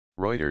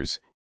Reuters,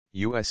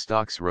 U.S.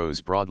 stocks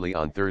rose broadly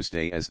on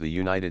Thursday as the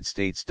United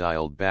States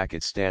dialed back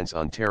its stance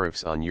on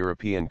tariffs on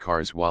European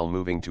cars while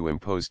moving to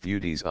impose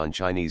duties on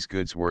Chinese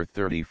goods worth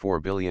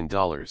 $34 billion.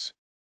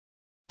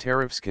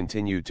 Tariffs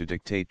continued to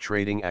dictate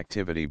trading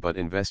activity, but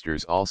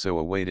investors also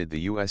awaited the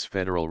U.S.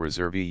 Federal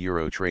Reserve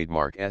Euro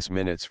trademark's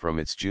minutes from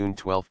its June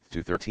 12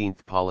 to 13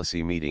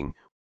 policy meeting,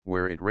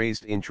 where it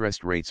raised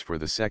interest rates for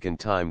the second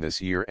time this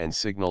year and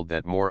signaled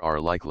that more are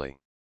likely.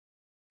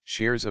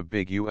 Shares of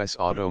big U.S.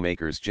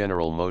 automakers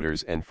General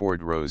Motors and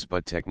Ford rose,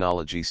 but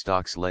technology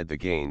stocks led the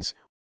gains,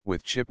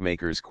 with chip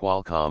makers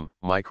Qualcomm,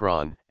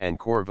 Micron, and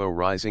Qorvo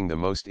rising the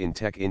most in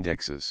tech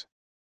indexes.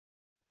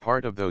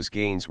 Part of those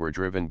gains were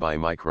driven by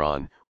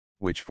Micron,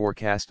 which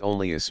forecast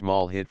only a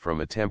small hit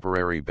from a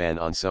temporary ban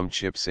on some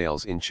chip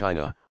sales in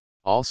China,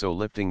 also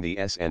lifting the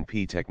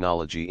S&P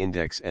Technology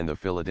Index and the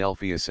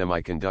Philadelphia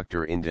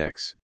Semiconductor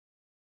Index.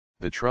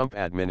 The Trump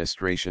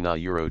administration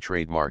Euro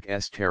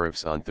trademark's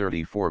tariffs on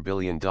 $34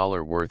 billion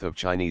worth of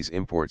Chinese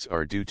imports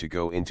are due to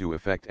go into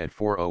effect at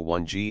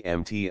 4:01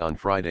 GMT on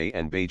Friday,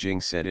 and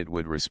Beijing said it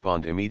would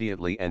respond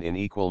immediately and in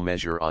equal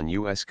measure on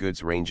U.S.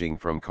 goods ranging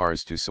from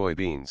cars to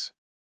soybeans.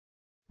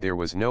 There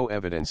was no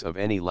evidence of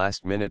any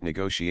last-minute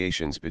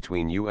negotiations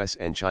between U.S.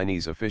 and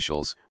Chinese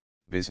officials,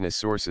 business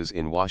sources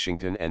in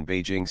Washington and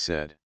Beijing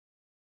said.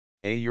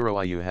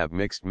 You have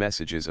mixed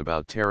messages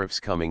about tariffs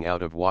coming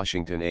out of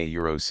Washington,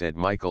 said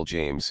Michael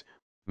James,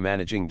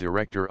 managing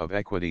director of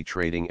equity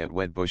trading at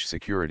Wedbush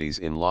Securities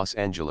in Los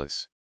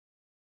Angeles.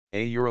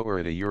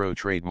 Euro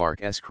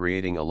trademark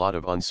creating a lot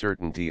of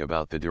uncertainty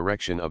about the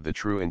direction of the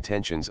true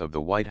intentions of the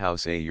White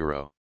House.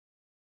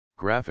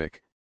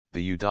 Graphic,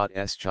 the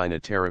U.S. China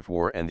tariff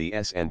war and the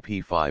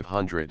S&P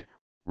 500,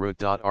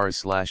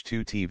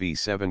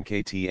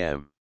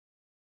 root.r/2tv7ktm.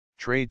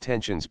 Trade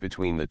tensions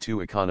between the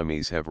two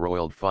economies have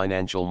roiled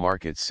financial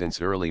markets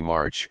since early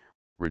March,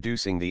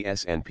 reducing the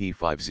S&P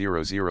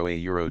 500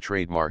 Euro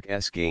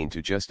trademark's gain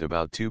to just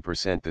about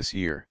 2% this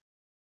year.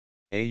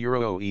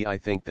 I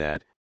think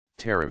that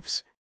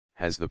tariffs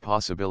has the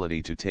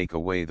possibility to take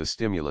away the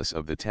stimulus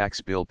of the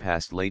tax bill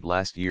passed late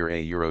last year,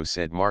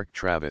 said Mark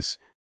Travis,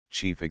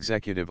 Chief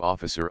Executive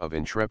Officer of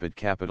Intrepid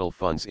Capital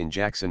Funds in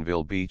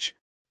Jacksonville Beach,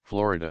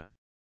 Florida.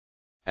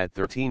 At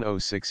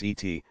 13:06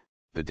 ET,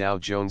 the Dow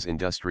Jones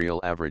Industrial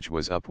Average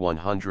was up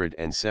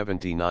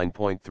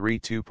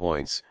 179.32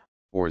 points,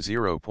 or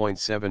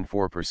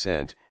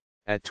 0.74%,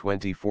 at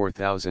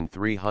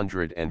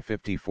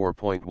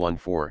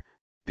 24,354.14,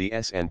 the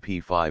S&P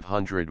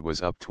 500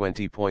 was up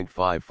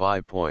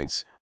 20.55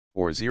 points,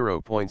 or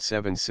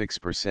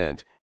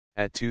 0.76%,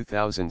 at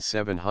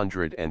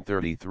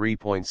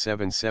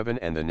 2,733.77,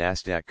 and the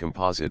Nasdaq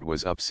Composite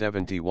was up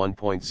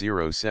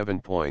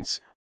 71.07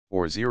 points,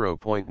 or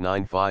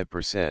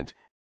 0.95%,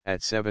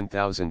 at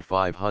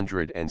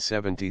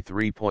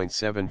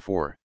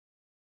 7,573.74.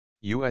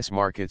 U.S.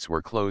 markets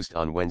were closed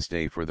on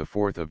Wednesday for the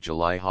 4th of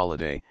July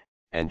holiday,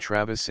 and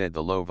Travis said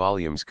the low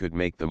volumes could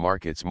make the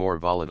markets more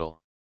volatile.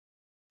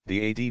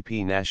 The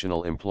ADP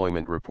National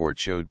Employment Report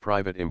showed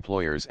private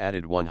employers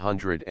added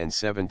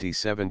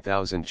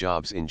 177,000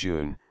 jobs in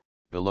June,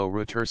 below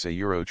Reuters'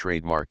 Euro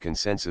trademark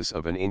consensus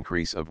of an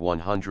increase of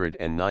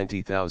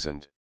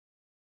 190,000.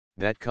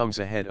 That comes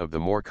ahead of the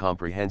more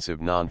comprehensive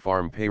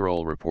non-farm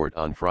payroll report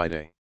on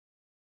Friday.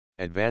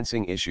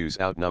 Advancing issues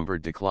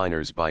outnumbered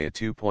decliners by a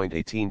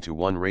 2.18 to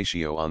 1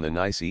 ratio on the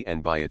NYSE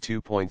and by a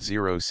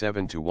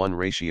 2.07 to 1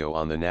 ratio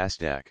on the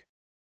Nasdaq.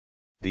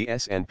 The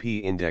S&P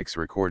index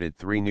recorded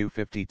 3 new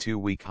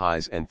 52-week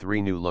highs and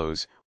 3 new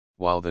lows,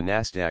 while the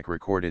Nasdaq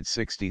recorded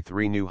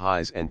 63 new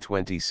highs and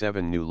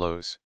 27 new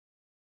lows.